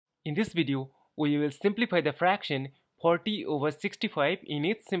In this video, we will simplify the fraction 40 over 65 in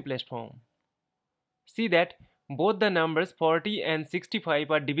its simplest form. See that both the numbers 40 and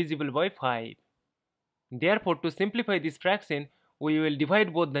 65 are divisible by 5. Therefore, to simplify this fraction, we will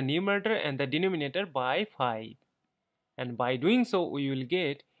divide both the numerator and the denominator by 5. And by doing so, we will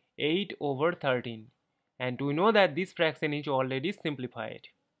get 8 over 13. And we know that this fraction is already simplified,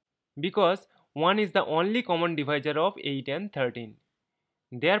 because 1 is the only common divisor of 8 and 13.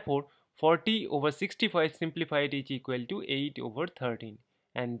 Therefore, 40 over 65 simplified is equal to 8 over 13.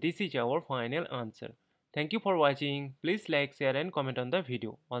 And this is our final answer. Thank you for watching. Please like, share and comment on the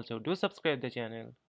video. Also, do subscribe the channel.